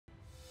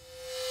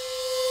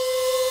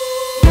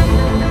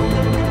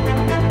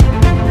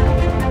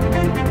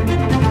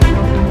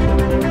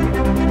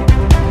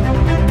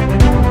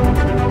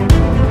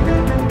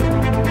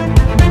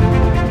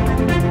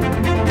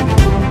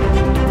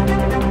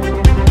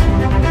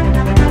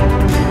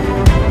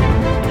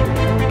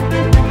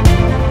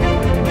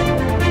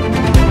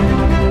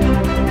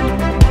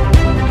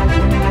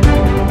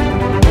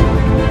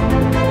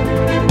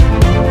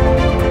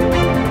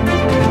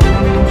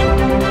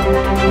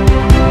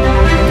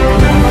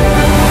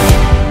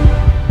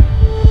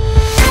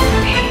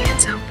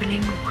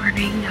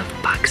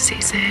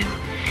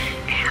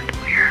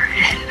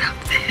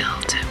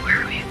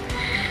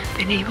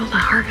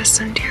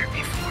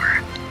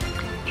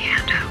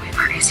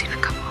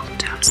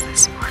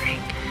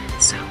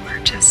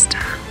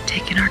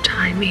taking our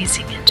time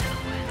easing into the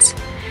woods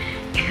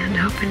and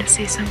hoping to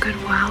see some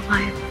good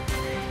wildlife.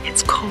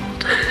 It's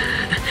cold.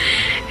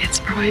 It's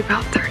probably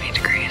about 30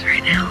 degrees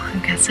right now,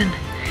 I'm guessing.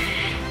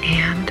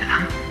 And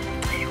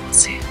we'll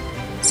see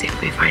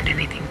if we find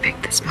anything big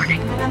this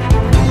morning.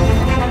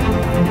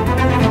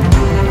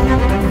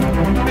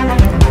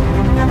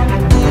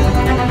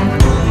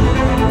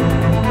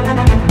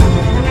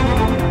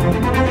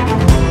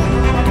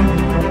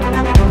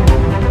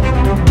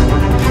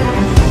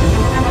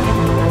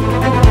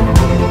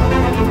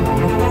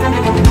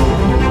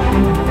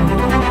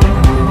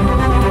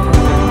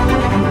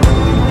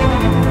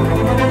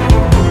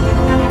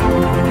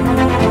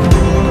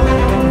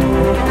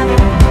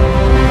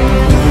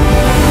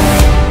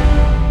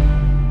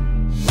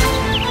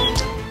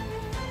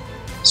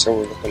 So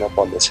we're looking up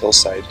on this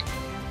hillside.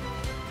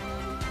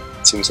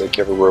 It seems like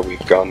everywhere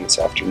we've gone this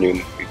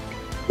afternoon, we've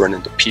run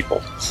into people.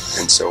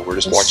 And so we're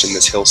just watching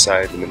this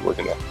hillside, and then we're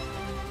gonna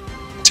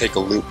take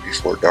a loop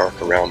before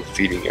dark around the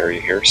feeding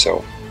area here.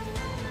 So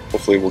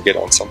hopefully we'll get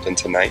on something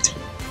tonight,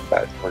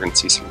 but we're gonna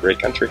see some great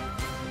country.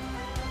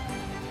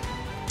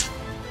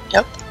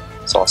 Yep.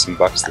 Saw some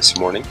bucks this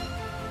morning.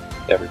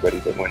 Everybody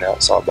that went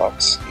out saw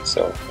bucks, and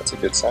so that's a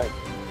good sign.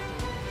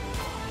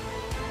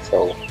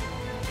 So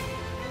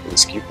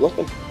just keep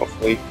looking.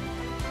 Hopefully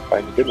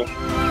find a good one.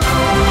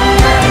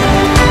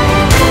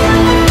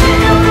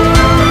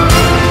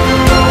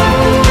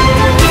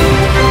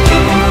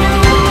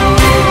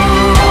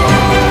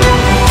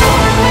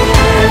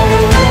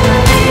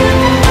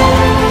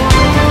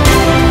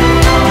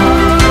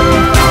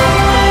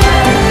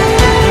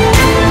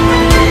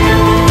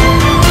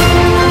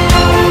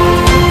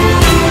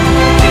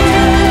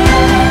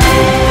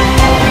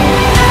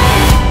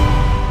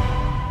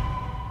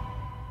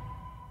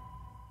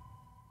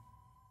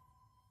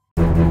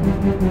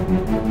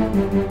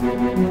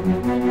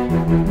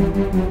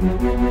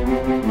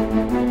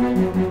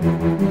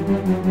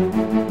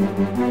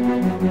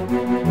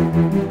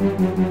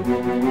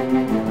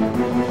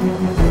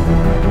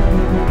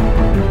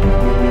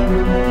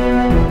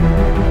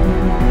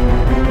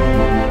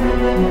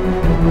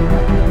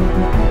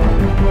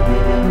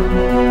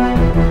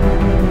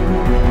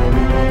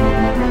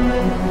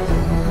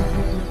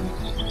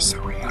 So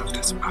we have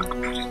this buck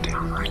bedded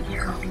down right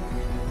here.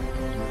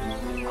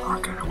 We're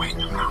gonna wait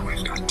him out.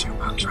 We've got two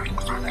bucks right in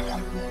front of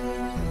him.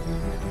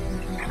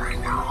 And right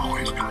now all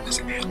we've got is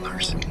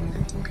antlers.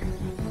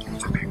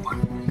 It's a big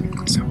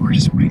one. So we're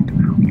just waiting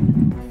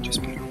him out.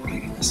 Just put him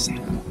right in the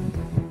center.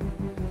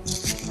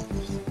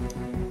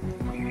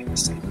 Right in the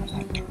center of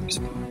that dark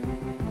spot.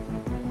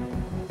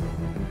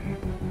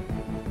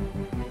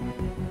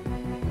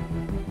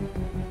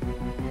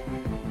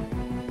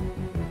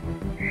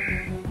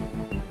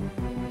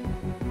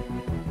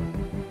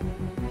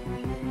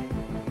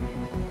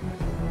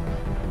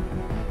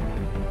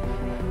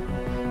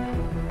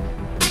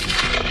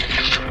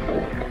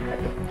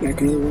 Jack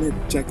another one in.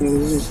 Jack another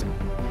one in.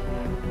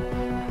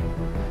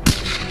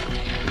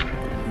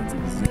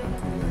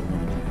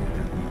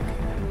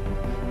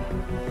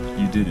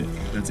 You did it.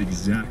 That's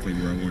exactly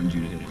where I wanted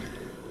you to hit it.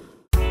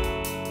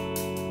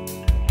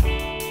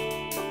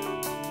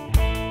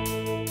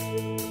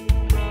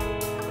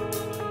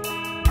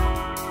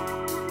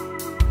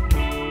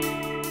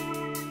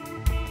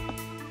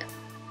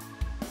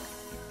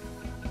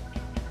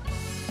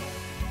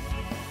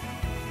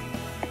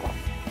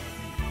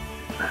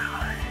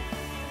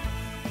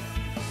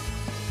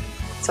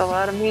 It's a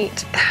lot of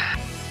meat.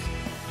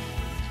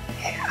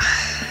 Yeah.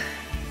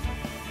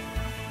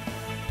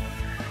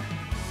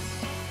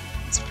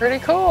 It's pretty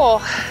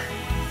cool.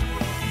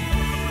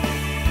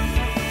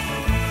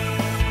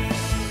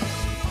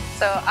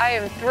 So I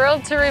am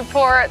thrilled to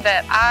report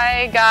that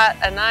I got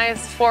a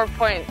nice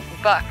 4-point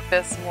buck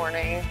this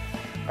morning.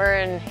 We're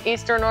in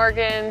Eastern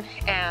Oregon,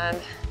 and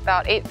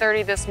about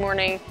 8:30 this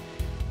morning,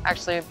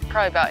 actually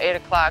probably about 8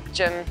 o'clock,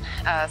 Jim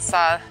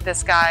saw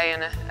this guy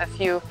and a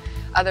few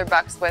other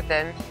bucks with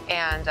him,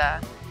 and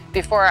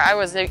before I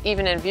was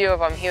even in view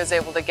of him, he was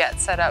able to get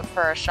set up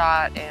for a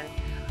shot, and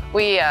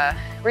we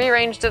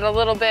rearranged it a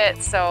little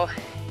bit so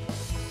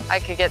I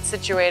could get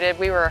situated.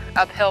 We were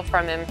uphill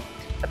from him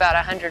about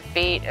 100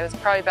 feet. It was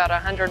probably about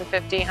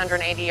 150,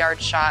 180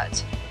 yard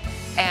shot,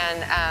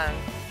 and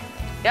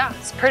yeah,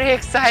 it's pretty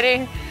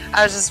exciting.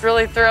 I was just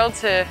really thrilled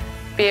to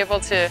be able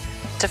to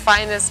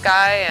find this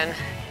guy,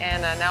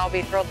 and now I'll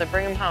be thrilled to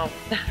bring him home.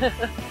 I'm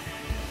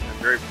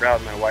very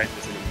proud. My wife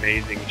is an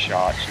amazing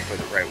shot. She put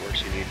it right where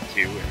she needed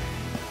to, and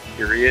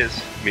here he is,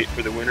 meat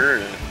for the winner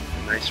and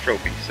a nice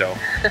trophy. So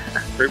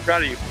very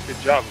proud of you. Good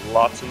job.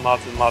 Lots and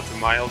lots and lots of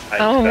miles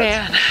hiked. Oh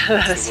man,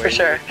 that is for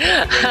sure.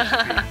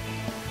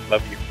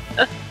 Love you.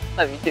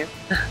 Love you too.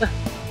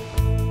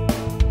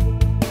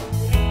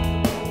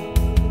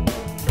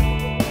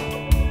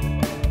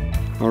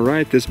 All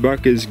right, this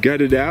buck is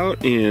gutted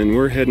out, and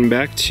we're heading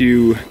back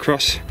to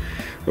cross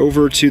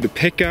over to the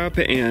pickup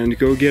and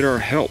go get our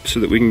help so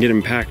that we can get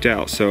him packed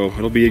out. So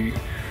it'll be a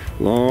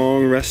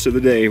long rest of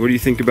the day. What do you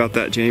think about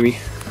that, Jamie?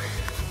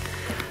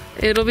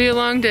 It'll be a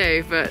long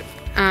day, but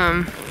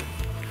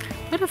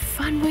What a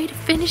fun way to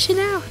finish it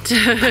out.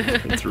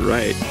 That's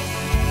right.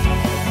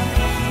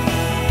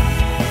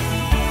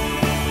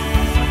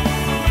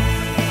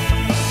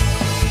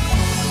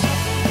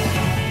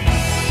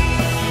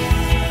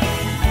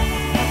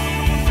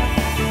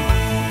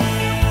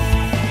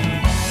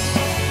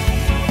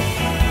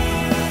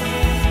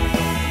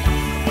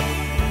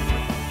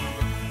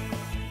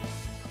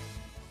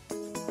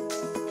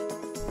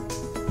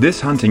 This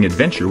hunting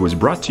adventure was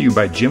brought to you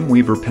by Jim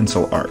Weaver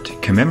Pencil Art.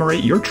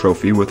 Commemorate your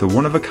trophy with a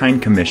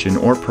one-of-a-kind commission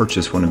or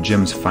purchase one of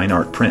Jim's fine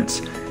art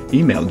prints.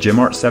 Email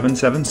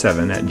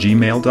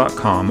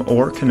jimart777@gmail.com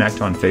or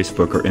connect on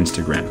Facebook or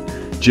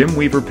Instagram. Jim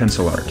Weaver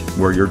Pencil Art,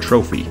 where your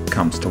trophy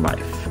comes to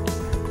life.